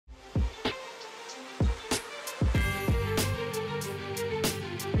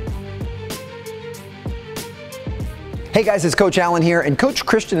Hey guys, it's Coach Alan here, and Coach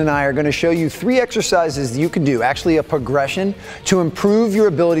Christian and I are going to show you 3 exercises that you can do, actually a progression, to improve your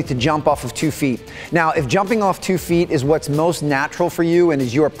ability to jump off of 2 feet. Now, if jumping off 2 feet is what's most natural for you and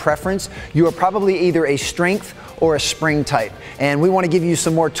is your preference, you are probably either a strength or a spring type. And we want to give you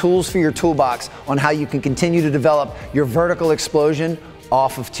some more tools for your toolbox on how you can continue to develop your vertical explosion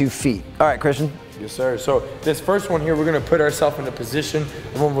off of 2 feet. All right, Christian. Yes, sir. So this first one here, we're going to put ourselves in a position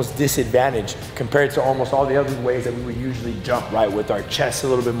of almost disadvantage compared to almost all the other ways that we would usually jump, right? With our chest a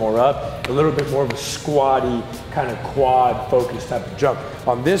little bit more up, a little bit more of a squatty, kind of quad focused type of jump.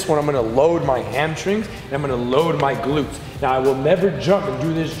 On this one, I'm going to load my hamstrings and I'm going to load my glutes. Now, I will never jump and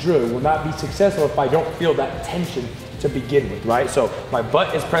do this drill. It will not be successful if I don't feel that tension to begin with, right? So my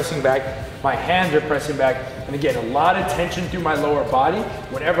butt is pressing back, my hands are pressing back, and again, a lot of tension through my lower body.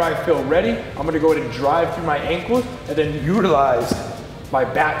 Whenever I feel ready, I'm gonna go ahead and drive through my ankles and then utilize my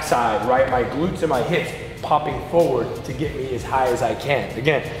backside, right? My glutes and my hips popping forward to get me as high as I can.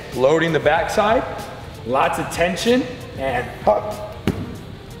 Again, loading the backside, lots of tension, and up,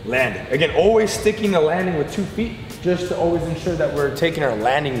 landing. Again, always sticking the landing with 2 feet, just to always ensure that we're taking our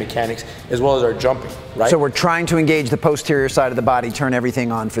landing mechanics as well as our jumping, right? So we're trying to engage the posterior side of the body, turn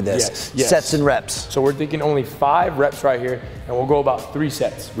everything on for this. Yes. Sets and reps. So we're thinking only 5 reps right here, and we'll go about 3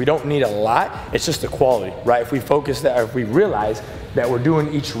 sets. We don't need a lot, it's just the quality, right? If we focus that, if we realize that we're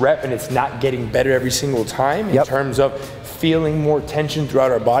doing each rep and it's not getting better every single time in terms of feeling more tension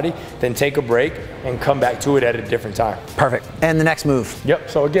throughout our body, then take a break and come back to it at a different time. Perfect. And the next move. Yep,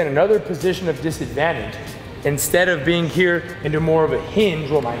 so again, another position of disadvantage. Instead of being here into more of a hinge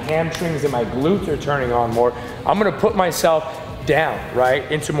where my hamstrings and my glutes are turning on more, I'm gonna put myself down,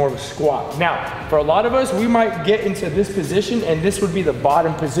 right, into more of a squat. Now, for a lot of us, we might get into this position and this would be the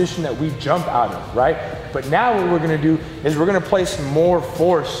bottom position that we jump out of, right? But now what we're gonna do is we're gonna place more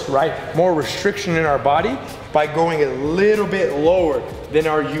force, right, more restriction in our body by going a little bit lower than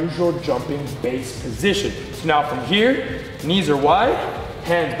our usual jumping base position. So now from here, knees are wide,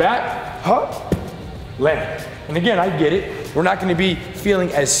 hands back, up, land. And again, I get it. We're not going to be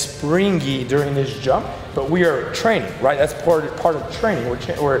feeling as springy during this jump, but we are training, right? That's part of training.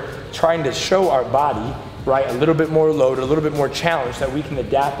 We're trying to show our body, right, a little bit more load, a little bit more challenge that we can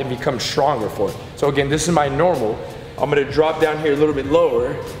adapt and become stronger for it. So again, this is my normal. I'm going to drop down here a little bit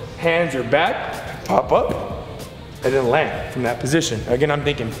lower. Hands are back, pop up, and then land from that position. Again, I'm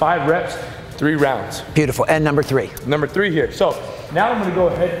thinking 5 reps, 3 rounds. Beautiful. And number 3. Number 3 here. So now I'm going to go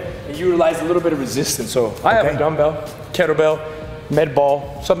ahead and utilize a little bit of resistance. So I have a dumbbell, kettlebell, med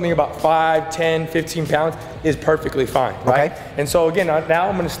ball, something about 5, 10, 15 pounds is perfectly fine, right? Okay. And so again, now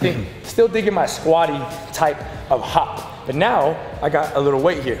I'm going to still thinking my squatty type of hop. But now I got a little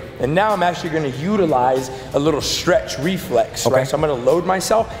weight here. And now I'm actually going to utilize a little stretch reflex, right? So I'm going to load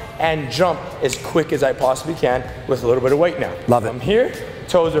myself and jump as quick as I possibly can with a little bit of weight now. Love it. I'm here,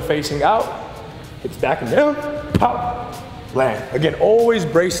 toes are facing out, hips back and down, pop, land. Again, always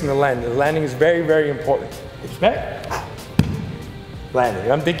bracing the landing. The landing is very, very important. Hips back, landing.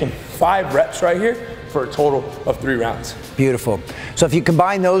 I'm thinking 5 reps right here for a total of 3 rounds. Beautiful. So if you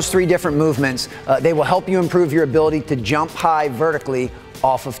combine those 3 different movements, they will help you improve your ability to jump high vertically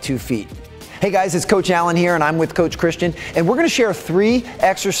off of 2 feet. Hey guys, it's Coach Alan here, and I'm with Coach Christian, and we're going to share 3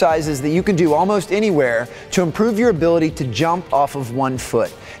 exercises that you can do almost anywhere to improve your ability to jump off of 1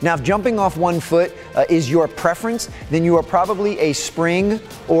 foot. Now, if jumping off 1 foot is your preference, then you are probably a spring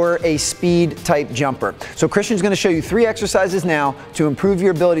or a speed type jumper. So Christian's going to show you 3 exercises now to improve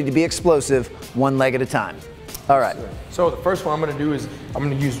your ability to be explosive 1 leg at a time. All right. So the first one I'm going to do is I'm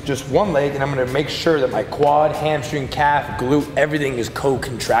going to use just 1 leg, and I'm going to make sure that my quad, hamstring, calf, glute, everything is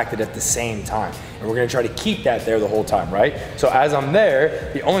co-contracted at the same time. And we're going to try to keep that there the whole time, right? So as I'm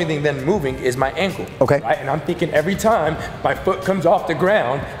there, the only thing then moving is my ankle. Okay. Right? And I'm thinking every time my foot comes off the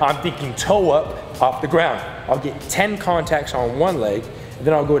ground, I'm thinking toe up off the ground. I'll get 10 contacts on 1 leg, and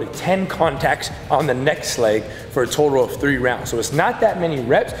then I'll go to 10 contacts on the next leg for a total of 3 rounds. So it's not that many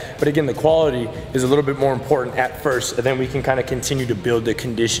reps, but again, the quality is a little bit more important at first, and then we can kind of continue to build the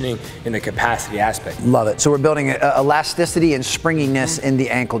conditioning and the capacity aspect. Love it. So we're building elasticity and springiness in the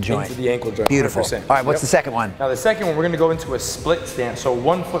ankle joint. Into the ankle joint. Beautiful. 100%. All right, what's the second one? Now the second one, we're gonna go into a split stance. So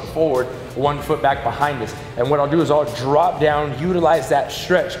 1 foot forward, 1 foot back behind us. And what I'll do is I'll drop down, utilize that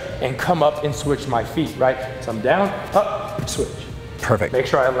stretch, and come up and switch my feet, right? So I'm down, up, switch. Perfect. Make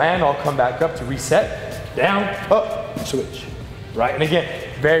sure I land, I'll come back up to reset, down, up, switch, right? And again,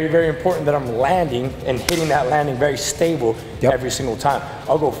 very, very important that I'm landing and hitting that landing very stable every single time.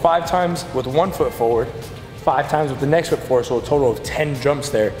 I'll go 5 times with 1 foot forward, 5 times with the next foot forward, so a total of 10 jumps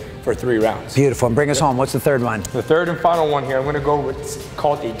there for 3 rounds. Beautiful. And bring us home. What's the third one? The third and final one here, I'm gonna go with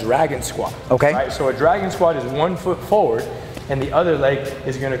called a dragon squat. Okay. Right? So a dragon squat is 1 foot forward and the other leg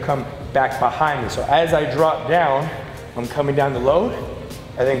is gonna come back behind me. So as I drop down, I'm coming down the load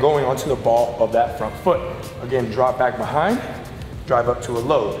and then going onto the ball of that front foot. Again, drop back behind, drive up to a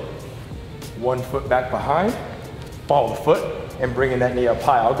load. 1 foot back behind, ball the foot, and bringing that knee up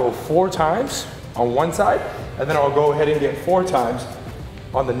high. I'll go 4 times on one side, and then I'll go ahead and get 4 times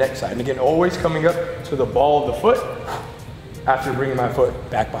on the next side. And again, always coming up to the ball of the foot after bringing my foot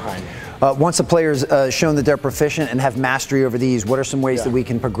back behind. Once a player's shown that they're proficient and have mastery over these, what are some ways that we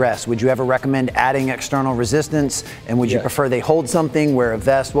can progress? Would you ever recommend adding external resistance? And would you prefer they hold something, wear a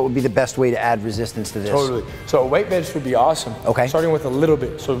vest? What would be the best way to add resistance to this? Totally. So a weight bench would be awesome. Okay. Starting with a little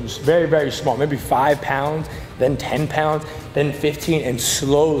bit. So it's very, very small, maybe 5 pounds, then 10 pounds, then 15, and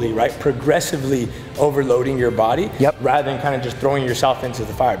slowly, right, progressively overloading your body rather than kind of just throwing yourself into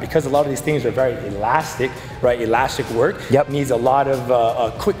the fire. Because a lot of these things are very elastic, right? Elastic work needs a lot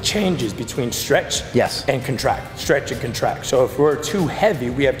of quick changes between stretch and contract, stretch and contract. So if we're too heavy,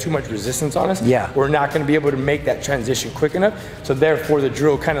 we have too much resistance on us, we're not going to be able to make that transition quick enough. So therefore the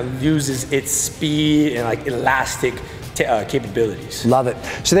drill kind of loses its speed and like elastic capabilities. Love it.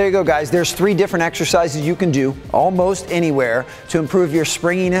 So there you go, guys. There's 3 different exercises you can do almost anywhere to improve your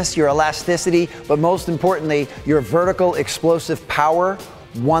springiness, your elasticity, but most importantly, your vertical explosive power,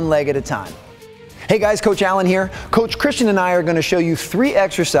 1 leg at a time. Hey guys, Coach Allen here. Coach Christian and I are going to show you 3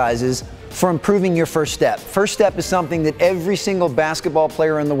 exercises for improving your first step. First step is something that every single basketball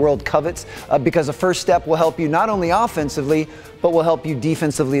player in the world covets because a first step will help you not only offensively, but will help you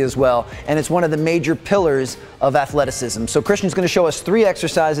defensively as well. And it's one of the major pillars of athleticism. So Christian's going to show us 3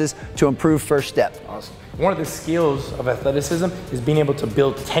 exercises to improve first step. Awesome. One of the skills of athleticism is being able to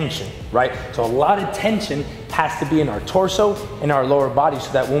build tension, right? So a lot of tension has to be in our torso and our lower body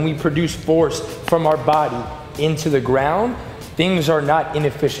so that when we produce force from our body into the ground, things are not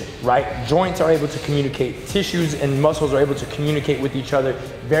inefficient, right? Joints are able to communicate. Tissues and muscles are able to communicate with each other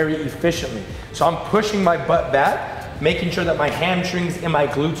very efficiently. So I'm pushing my butt back, making sure that my hamstrings and my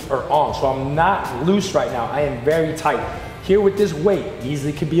glutes are on. So I'm not loose right now. I am very tight. Here with this weight,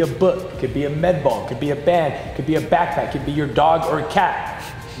 easily could be a book, could be a med ball, could be a band, could be a backpack, could be your dog or cat,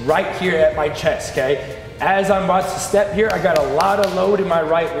 right here at my chest, okay? As I'm about to step here, I got a lot of load in my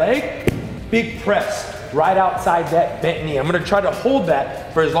right leg, big press, right outside that bent knee. I'm gonna try to hold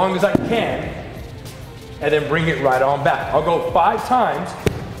that for as long as I can, and then bring it right on back. I'll go 5 times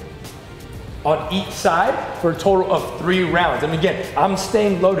on each side for a total of 3 rounds. And again, I'm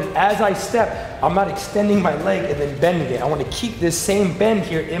staying loaded. As I step, I'm not extending my leg and then bending it. I want to keep this same bend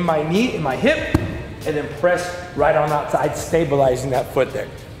here in my knee, in my hip, and then press right on outside, stabilizing that foot there.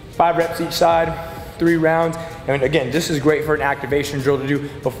 5 reps each side, 3 rounds. And again, this is great for an activation drill to do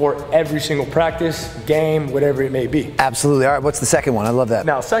before every single practice, game, whatever it may be. Absolutely. All right, what's the second one? I love that.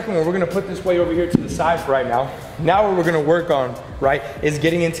 Now, second one, we're gonna put this way over here to the side for right now. Now what we're gonna work on, right, is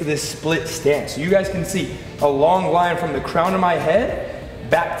getting into this split stance. So you guys can see a long line from the crown of my head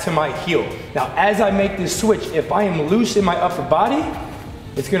back to my heel. Now, as I make this switch, if I am loose in my upper body,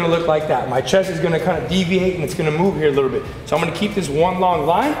 it's gonna look like that. My chest is gonna kind of deviate and it's gonna move here a little bit. So I'm gonna keep this one long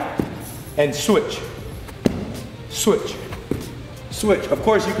line and switch. Switch, switch. Of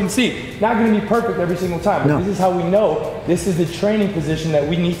course, you can see, not gonna be perfect every single time, but this is how we know this is the training position that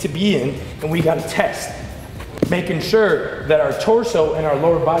we need to be in, and we gotta test. Making sure that our torso and our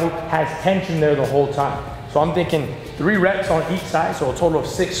lower body has tension there the whole time. So I'm thinking 3 reps on each side, so a total of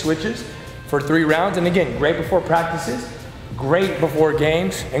 6 switches for 3 rounds. And again, great before practices, great before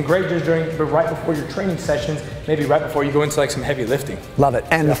games, and great just right before your training sessions, maybe right before you go into like some heavy lifting. Love it.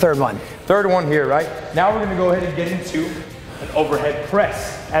 And the third one? Third one here, right? Now we're gonna go ahead and get into an overhead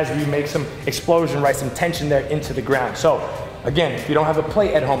press as we make some explosion, right? Some tension there into the ground. So again, if you don't have a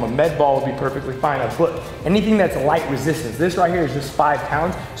plate at home, a med ball would be perfectly fine. But anything that's light resistance, this right here is just 5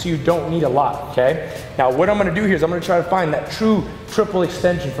 pounds, so you don't need a lot, okay? Now what I'm gonna do here is I'm gonna try to find that true triple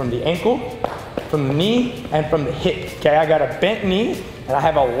extension from the ankle, from the knee, and from the hip, okay? I got a bent knee, and I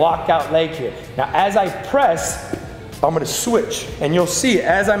have a locked out leg here. Now as I press, I'm gonna switch, and you'll see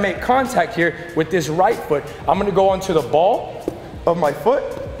as I make contact here with this right foot, I'm gonna go onto the ball of my foot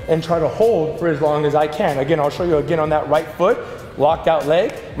and try to hold for as long as I can. Again, I'll show you again on that right foot, locked out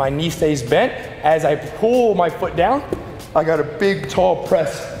leg, my knee stays bent. As I pull my foot down, I got a big tall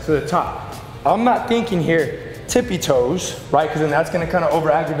press to the top. I'm not thinking here tippy toes, right? Because then that's gonna kind of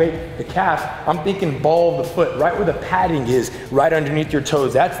over-aggravate the calf. I'm thinking ball of the foot, right where the padding is, right underneath your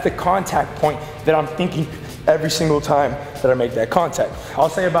toes. That's the contact point that I'm thinking every single time that I make that contact. I'll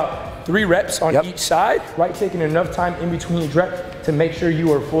say about 3 reps on each side, right? Taking enough time in between each rep to make sure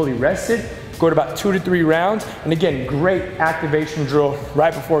you are fully rested. Go to about 2 to 3 rounds. And again, great activation drill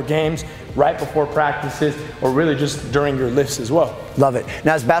right before games, right before practices, or really just during your lifts as well. Love it.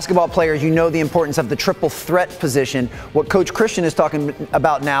 Now, as basketball players, you know the importance of the triple threat position. What Coach Christian is talking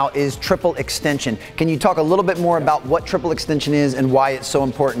about now is triple extension. Can you talk a little bit more about what triple extension is and why it's so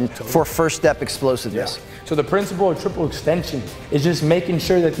important for first step explosiveness? Yeah. So the principle of triple extension is just making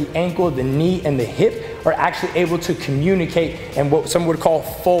sure that the ankle, the knee, and the hip are actually able to communicate and what some would call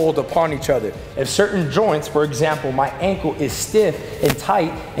fold upon each other. If certain joints, for example, my ankle is stiff and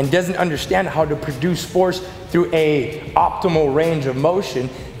tight and doesn't understand how to produce force through a optimal range of motion,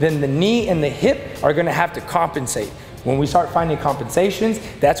 then the knee and the hip are gonna have to compensate. When we start finding compensations,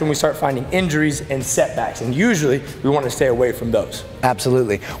 that's when we start finding injuries and setbacks. And usually we want to stay away from those.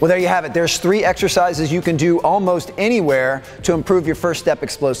 Absolutely. Well, there you have it. There's 3 exercises you can do almost anywhere to improve your first step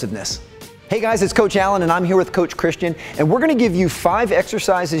explosiveness. Hey guys, it's Coach Allen and I'm here with Coach Christian, and we're going to give you 5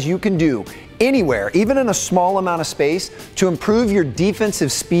 exercises you can do anywhere, even in a small amount of space, to improve your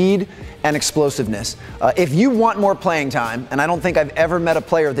defensive speed and explosiveness. If you want more playing time, and I don't think I've ever met a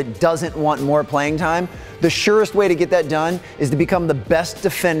player that doesn't want more playing time, the surest way to get that done is to become the best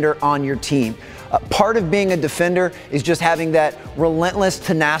defender on your team. Part of being a defender is just having that relentless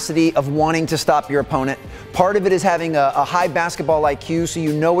tenacity of wanting to stop your opponent. Part of it is having a high basketball IQ, so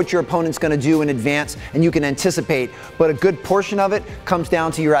you know what your opponent's going to do in advance and you can anticipate. But a good portion of it comes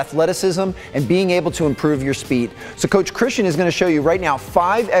down to your athleticism and being able to improve your speed. So Coach Christian is going to show you right now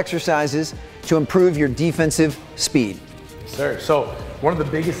 5 exercises to improve your defensive speed. Sir, so one of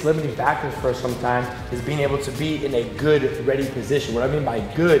the biggest limiting factors for us sometimes is being able to be in a good, ready position. What I mean by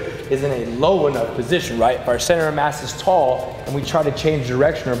good is in a low enough position, right? If our center of mass is tall and we try to change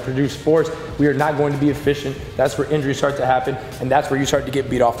direction or produce force, we are not going to be efficient. That's where injuries start to happen, and that's where you start to get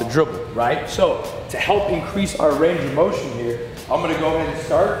beat off the dribble, right? So to help increase our range of motion here, I'm gonna go ahead and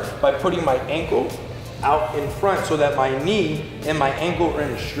start by putting my ankle out in front so that my knee and my ankle are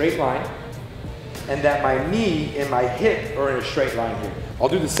in a straight line, and that my knee and my hip are in a straight line here. I'll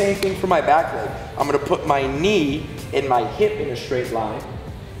do the same thing for my back leg. I'm gonna put my knee and my hip in a straight line,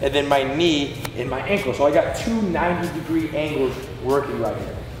 and then my knee and my ankle. So I got 2 90-degree angles working right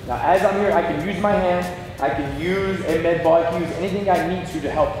here. Now as I'm here, I can use my hand, I can use a med ball, I can use anything I need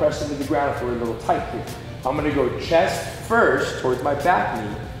to help press into the ground if we're a little tight here. I'm gonna go chest first towards my back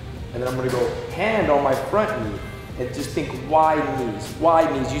knee, and then I'm gonna go hand on my front knee, and just think wide knees.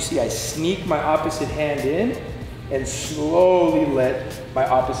 Wide knees, you see I sneak my opposite hand in and slowly let my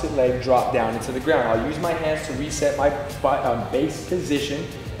opposite leg drop down into the ground. I'll use my hands to reset my base position,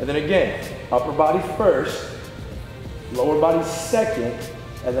 and then again, upper body first, lower body second,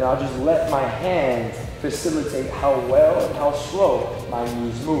 and then I'll just let my hands facilitate how well and how slow my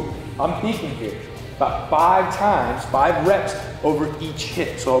knees move. I'm thinking here, about 5 times, 5 reps over each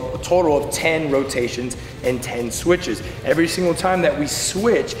hit. So a total of 10 rotations and 10 switches. Every single time that we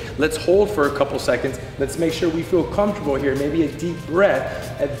switch, let's hold for a couple seconds. Let's make sure we feel comfortable here. Maybe a deep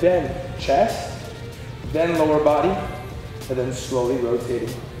breath, and then chest, then lower body, and then slowly rotating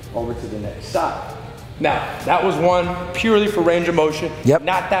over to the next side. Now, that was one purely for range of motion,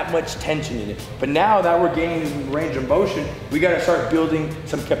 not that much tension in it. But now that we're gaining range of motion, we gotta start building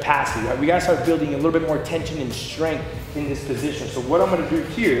some capacity, right? We gotta start building a little bit more tension and strength in this position. So what I'm gonna do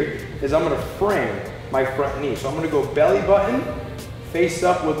here is I'm gonna frame my front knee. So I'm gonna go belly button, face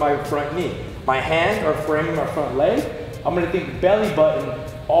up with my front knee. My hands are framing my front leg. I'm gonna think belly button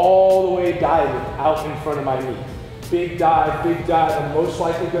all the way diving out in front of my knee. Big dive, big dive. I'm most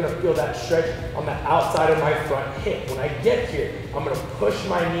likely gonna feel that stretch on the outside of my front hip. When I get here, I'm gonna push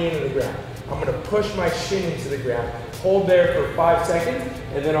my knee into the ground. I'm gonna push my shin into the ground. Hold there for 5 seconds,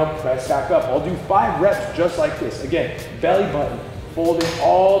 and then I'll press back up. I'll do 5 reps just like this. Again, belly button, folding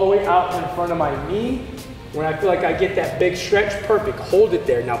all the way out in front of my knee. When I feel like I get that big stretch, perfect, hold it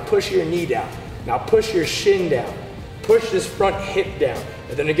there. Now push your knee down. Now push your shin down. Push this front hip down.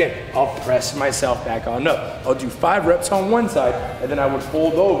 And then again, I'll press myself back on up. I'll do 5 reps on one side, and then I would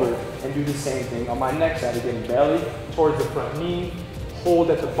fold over and do the same thing on my next side. Again, belly towards the front knee,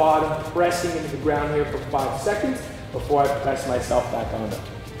 hold at the bottom, pressing into the ground here for 5 seconds before I press myself back on up.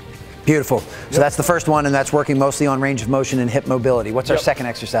 Beautiful. So that's the first one, and that's working mostly on range of motion and hip mobility. What's our second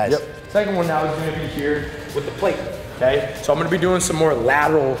exercise? Second one now is gonna be here with the plate. Okay, so I'm gonna be doing some more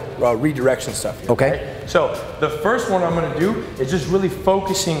lateral redirection stuff here, okay? So the first one I'm gonna do is just really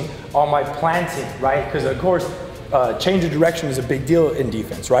focusing on my planting, right? Because of course, change of direction is a big deal in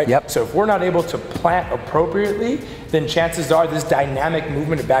defense, right? So if we're not able to plant appropriately, then chances are this dynamic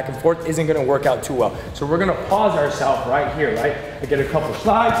movement of back and forth isn't gonna work out too well. So we're gonna pause ourselves right here, right? I get a couple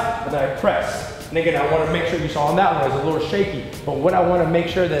slides, and then I press. And again, I want to make sure you saw on that one, I was a little shaky. But what I want to make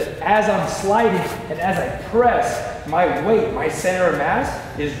sure that as I'm sliding and as I press, my weight, my center of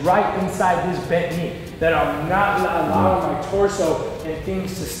mass is right inside this bent knee. That I'm not allowing my torso and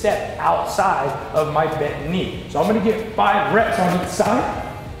things to step outside of my bent knee. So I'm going to get 5 reps on each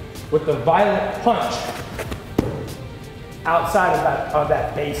side with the violent punch outside of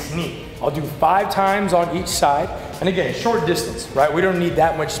that base knee. I'll do 5 times on each side. And again, short distance, right? We don't need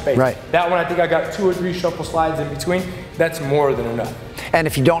that much space. Right. That one, I think I got 2 or 3 shuffle slides in between. That's more than enough. And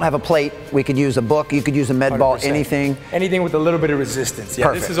if you don't have a plate, we could use a book, you could use a med ball, 100%. anything. Anything with a little bit of resistance. Yeah,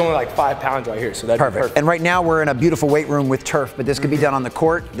 Perfect. This is only like 5 pounds right here, so that'd be perfect. And right now we're in a beautiful weight room with turf, but this could be done on the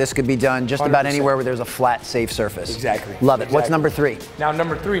court. This could be done just about 100%. Anywhere where there's a flat, safe surface. Exactly. Love it. Exactly. What's number 3? Now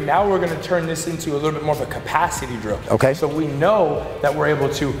number 3, now we're gonna turn this into a little bit more of a capacity drill. Okay. So we know that we're able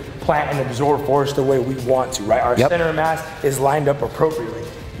to plant and absorb force the way we want to, right? Our center of mass is lined up appropriately.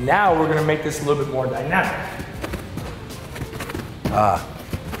 Now we're gonna make this a little bit more dynamic. I'll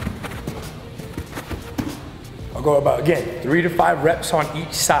go about, again, 3 to 5 reps on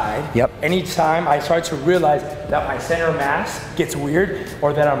each side. Yep. Anytime I start to realize that my center of mass gets weird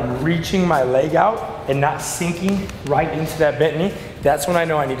or that I'm reaching my leg out and not sinking right into that bent knee, that's when I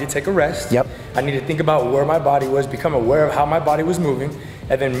know I need to take a rest. Yep. I need to think about where my body was, become aware of how my body was moving,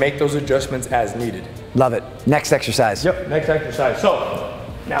 and then make those adjustments as needed. Love it. Next exercise. Yep, next exercise. So,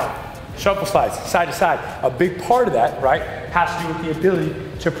 now, shuffle slides, side to side. A big part of that, right, has to do with the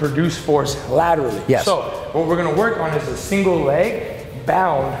ability to produce force laterally. Yes. So, what we're gonna work on is a single leg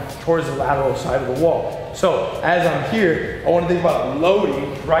bound towards the lateral side of the wall. So, as I'm here, I wanna think about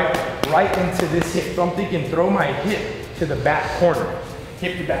loading right into this hip. So I'm thinking throw my hip to the back corner.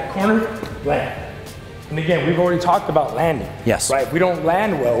 Hip to back corner, land. And again, we've already talked about landing. Yes. Right? If we don't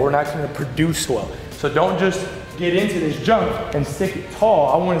land well, we're not gonna produce well. So don't just get into this jump and stick it tall.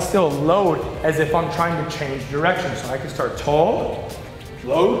 I want to still load as if I'm trying to change direction. So I can start tall,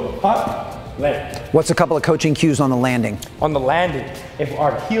 load, hop, land. What's a couple of coaching cues on the landing? On the landing, if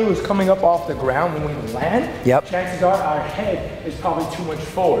our heel is coming up off the ground when we land, chances are our head is probably too much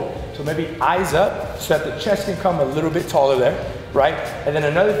forward. So maybe eyes up so that the chest can come a little bit taller there, right? And then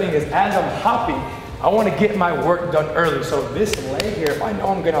another thing is as I'm hopping, I want to get my work done early. So this leg here, if I know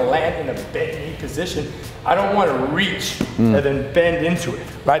I'm going to land in a bent knee position, I don't want to reach and then bend into it,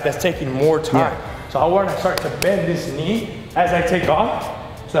 right? That's taking more time. So I want to start to bend this knee as I take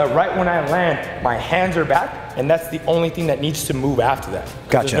off so that right when I land, my hands are back, and that's the only thing that needs to move after that.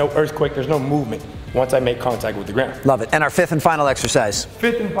 Gotcha. There's no earthquake, there's no movement once I make contact with the ground. Love it. And our 5th and final exercise.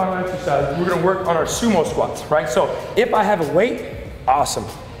 5th and final exercise, we're going to work on our sumo squats, right? So if I have a weight, awesome.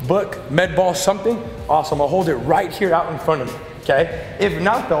 Book, med ball, something, awesome. I'll hold it right here out in front of me, okay? If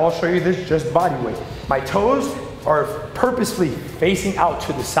not though, I'll show you this just body weight. My toes are purposefully facing out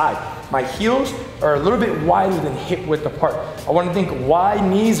to the side. My heels are a little bit wider than hip width apart. I want to think wide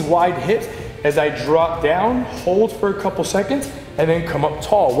knees, wide hips as I drop down, hold for a couple seconds, and then come up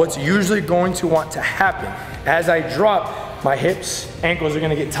tall. What's usually going to want to happen as I drop, my hips, ankles are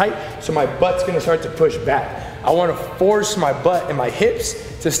going to get tight, so my butt's going to start to push back. I want to force my butt and my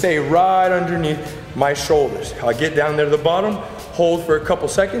hips to stay right underneath my shoulders. I'll get down there to the bottom, hold for a couple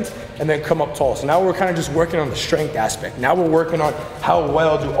seconds, and then come up tall. So now we're kind of just working on the strength aspect. Now we're working on how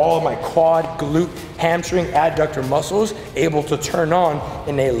well do all of my quad, glute, hamstring, adductor muscles able to turn on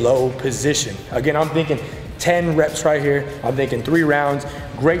in a low position. Again, I'm thinking 10 reps right here. I'm thinking 3 rounds.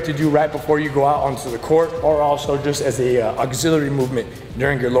 Great to do right before you go out onto the court, or also just as a auxiliary movement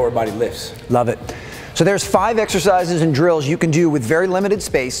during your lower body lifts. Love it. So there's 5 exercises and drills you can do with very limited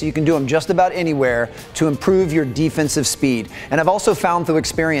space, so you can do them just about anywhere to improve your defensive speed. And I've also found through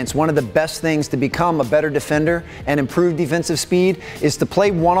experience, one of the best things to become a better defender and improve defensive speed is to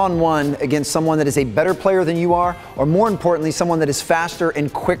play one-on-one against someone that is a better player than you are, or more importantly, someone that is faster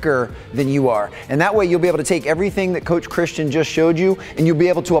and quicker than you are. And that way you'll be able to take everything that Coach Christian just showed you, and you'll be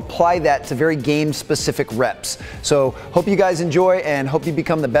able to apply that to very game-specific reps. So hope you guys enjoy, and hope you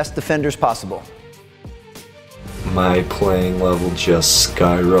become the best defenders possible. My playing level just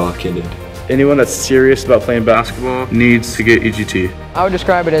skyrocketed. Anyone that's serious about playing basketball needs to get EGT. I would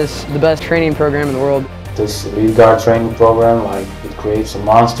describe it as the best training program in the world. This lead guard training program, like, it creates a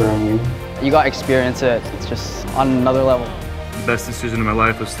monster in you. You got to experience it. It's just on another level. The best decision of my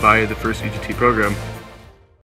life was to buy the first EGT program.